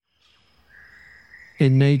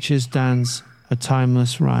in nature's dance a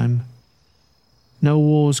timeless rhyme. No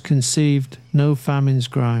wars conceived, no famine's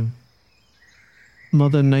grime.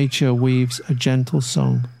 Mother Nature weaves a gentle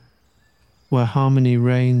song, where harmony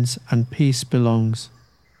reigns and peace belongs.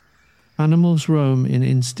 Animals roam in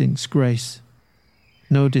instinct's grace,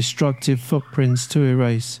 no destructive footprints to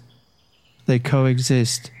erase. They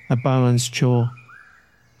coexist, a balanced chore,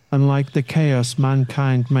 unlike the chaos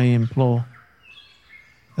mankind may implore.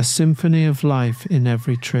 A symphony of life in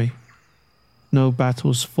every tree, no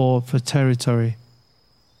battles fought for territory.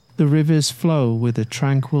 The rivers flow with a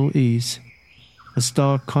tranquil ease, a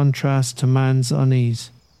stark contrast to man's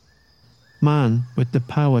unease. Man, with the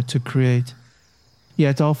power to create,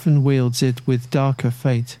 yet often wields it with darker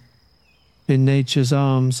fate. In nature's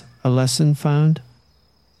arms a lesson found,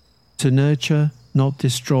 to nurture, not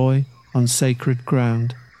destroy, on sacred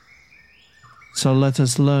ground. So let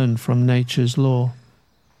us learn from nature's law,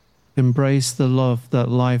 embrace the love that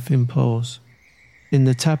life implores. In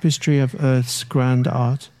the tapestry of earth's grand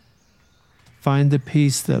art, find the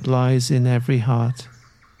peace that lies in every heart.